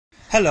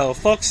Hello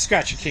folks,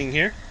 Scratcher King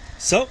here.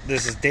 So,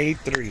 this is day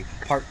 3,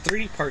 part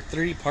 3 of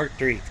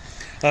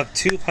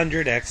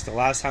 200X, the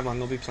last time I'm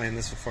going to be playing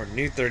this before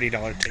new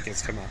 $30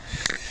 tickets come out.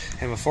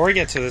 And before I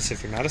get to this,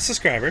 if you're not a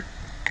subscriber,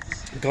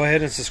 go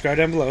ahead and subscribe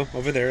down below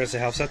over there as it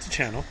helps out the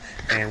channel.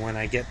 And when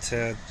I get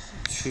to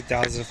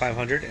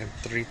 2,500 and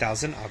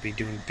 3,000, I'll be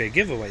doing big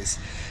giveaways.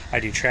 I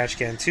do Trash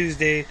Can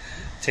Tuesday,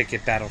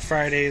 Ticket Battle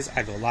Fridays,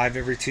 I go live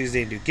every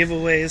Tuesday and do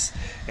giveaways,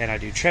 and I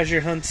do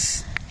treasure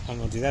hunts. I'm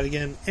going to do that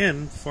again.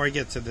 And before I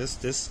get to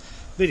this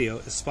video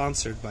is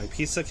sponsored by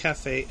Pizza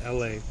Cafe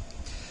LA.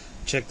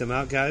 Check them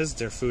out, guys.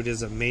 Their food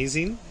is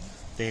amazing.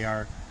 They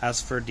are,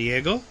 as for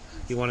Diego,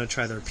 you want to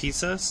try their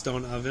pizza,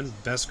 stone oven,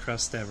 best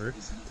crust ever.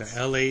 Their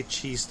LA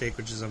cheesesteak,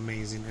 which is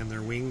amazing, and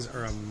their wings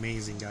are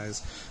amazing,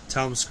 guys.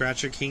 Tell them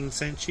Scratcher King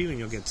sent you, and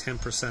you'll get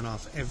 10%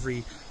 off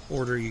every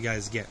order you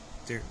guys get.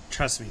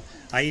 Trust me,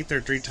 I eat there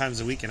 3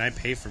 times a week, and I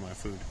pay for my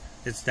food.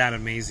 It's that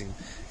amazing.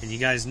 And you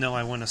guys know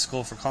I went to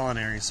school for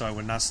culinary, so I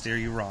would not steer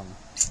you wrong.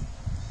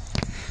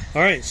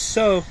 Alright,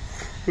 so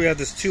we have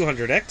this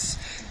 200X,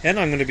 and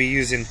I'm going to be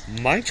using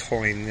my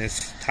coin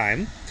this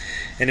time.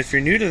 And if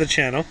you're new to the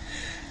channel,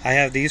 I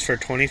have these for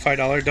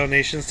 $25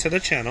 donations to the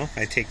channel.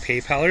 I take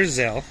PayPal or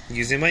Zelle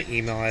using my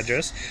email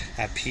address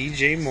at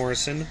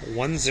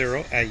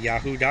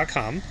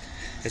pjmorrison10@yahoo.com.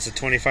 It's a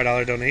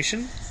 $25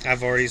 donation.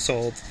 I've already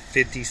sold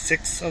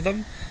 56 of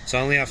them, so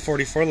I only have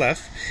 44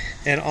 left.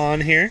 And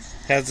on here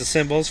has the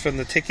symbols from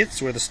the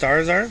tickets where the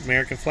stars are,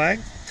 American flag,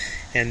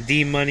 and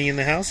D Money in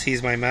the house.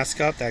 He's my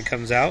mascot that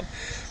comes out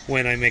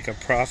when I make a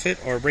profit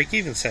or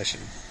break-even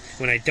session.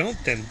 When I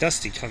don't, then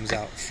Dusty comes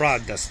out,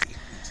 Fraud Dusty.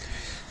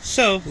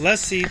 So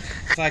let's see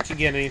if I can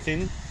get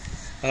anything.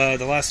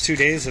 The last 2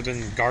 days have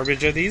been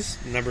garbage of these.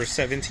 Number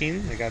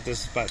 17, I got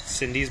this at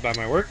Cindy's by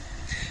my work.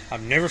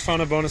 I've never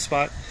found a bonus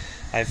spot.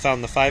 I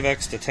found the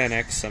 5X, the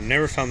 10X. I've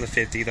never found the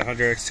 50, the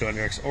 100X,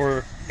 200X,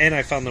 and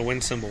I found the win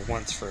symbol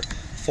once for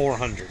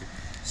 400.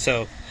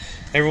 So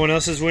everyone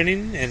else is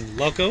winning, and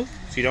Loco,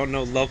 if you don't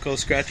know Loco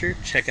Scratcher,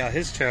 check out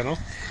his channel.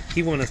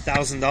 He won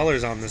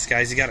 $1,000 on this,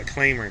 guys. He got a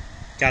claimer,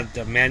 got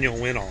the manual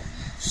win all.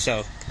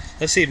 So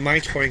let's see if my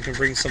coin can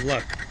bring some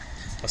luck.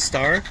 A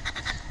star,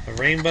 a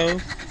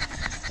rainbow,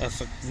 a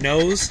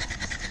nose,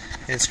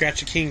 and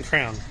Scratcher King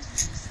crown.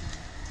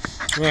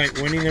 Alright,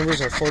 winning numbers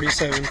are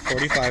 47,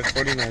 45,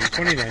 49,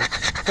 29,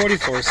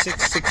 44,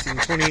 6, 16,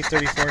 28,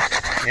 34,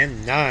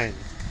 and 9.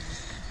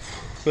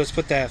 Let's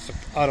put that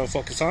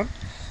autofocus on.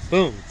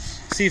 Boom.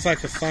 See if I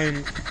could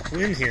find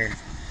win here.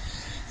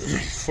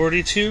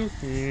 42,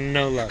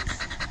 no luck.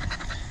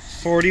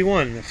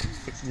 41,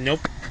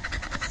 nope.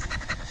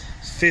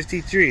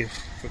 53,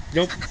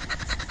 nope.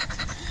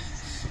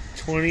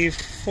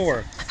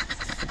 24,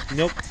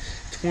 nope.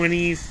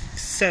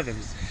 27,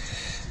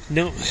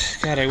 nope.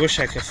 God, I wish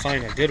I could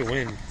find a good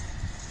win.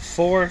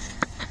 4,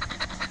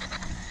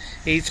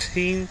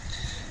 18,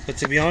 but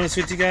to be honest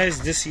with you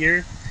guys, this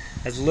year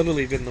has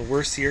literally been the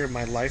worst year of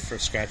my life for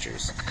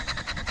scratchers.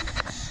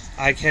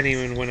 I can't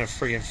even win a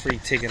friggin' free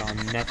ticket on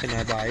nothing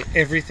I buy.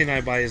 Everything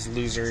I buy is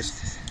losers.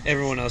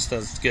 Everyone else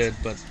does good,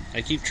 but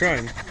I keep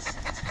trying.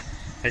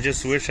 I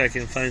just wish I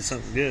can find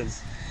something good.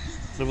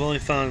 I've only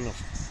found a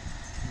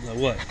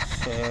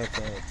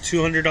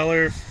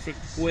 $200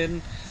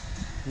 win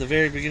in the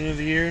very beginning of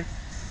the year,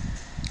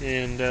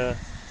 and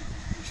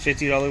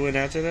 $50 win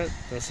after that.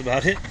 That's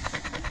about it.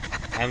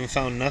 I haven't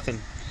found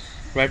nothing.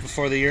 Right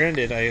before the year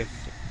ended, I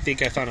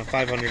think I found a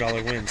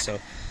 $500 win,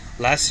 so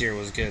last year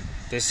was good.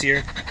 This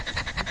year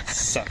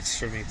sucks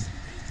for me.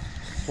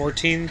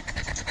 14,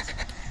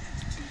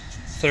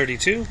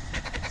 32,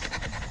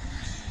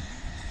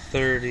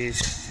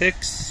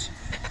 36,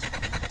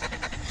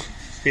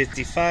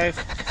 55.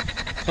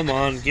 Come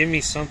on, give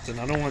me something.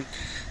 I don't want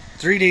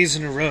 3 days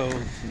in a row,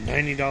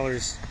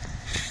 $90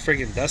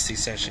 friggin' Dusty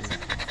session.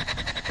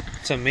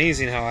 It's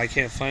amazing how I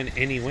can't find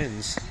any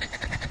wins.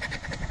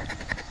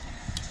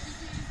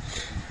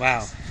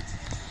 Wow.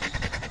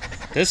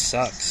 This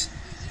sucks.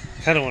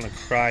 I kinda wanna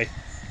cry.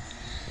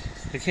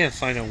 I can't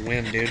find a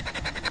win, dude.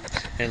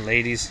 And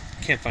ladies,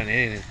 can't find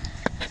anything.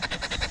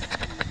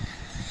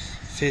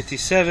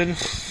 57,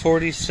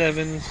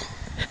 47,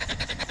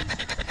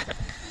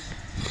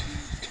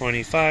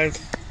 25,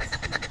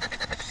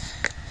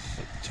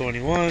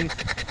 21,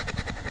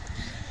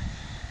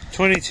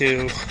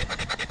 22,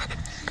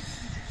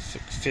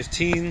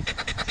 15,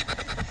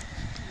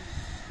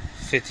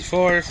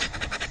 54,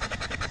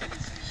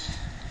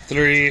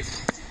 3,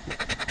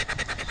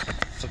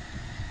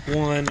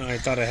 1. I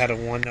thought I had a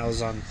 1 that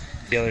was on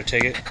the other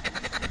ticket.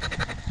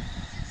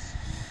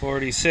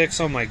 46.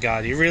 Oh my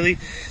god, you really?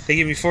 They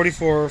give me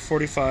 44,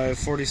 45,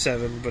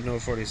 47, but no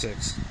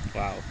 46.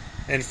 Wow.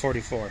 And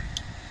 44.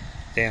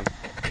 Damn.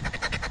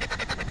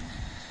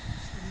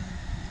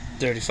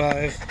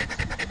 35,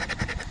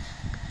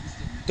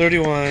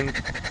 31,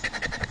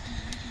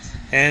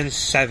 and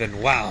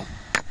 7. Wow.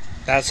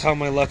 That's how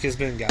my luck has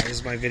been,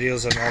 guys. My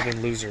videos have all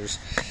been losers.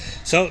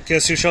 So,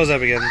 guess who shows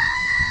up again?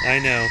 I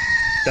know.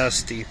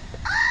 Dusty.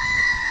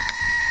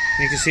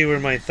 You can see where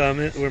my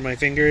where my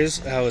finger is,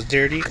 how it's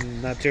dirty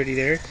and not dirty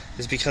there.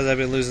 It's because I've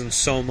been losing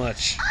so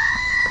much.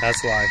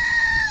 That's why.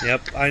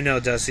 Yep, I know,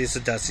 Dusty. It's a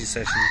Dusty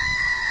session.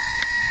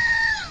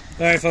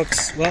 Alright,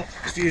 folks. Well,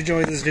 if you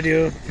enjoyed this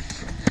video,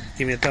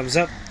 give me a thumbs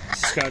up,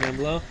 subscribe down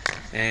below,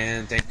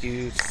 and thank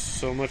you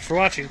so much for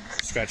watching.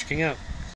 Scratch King out.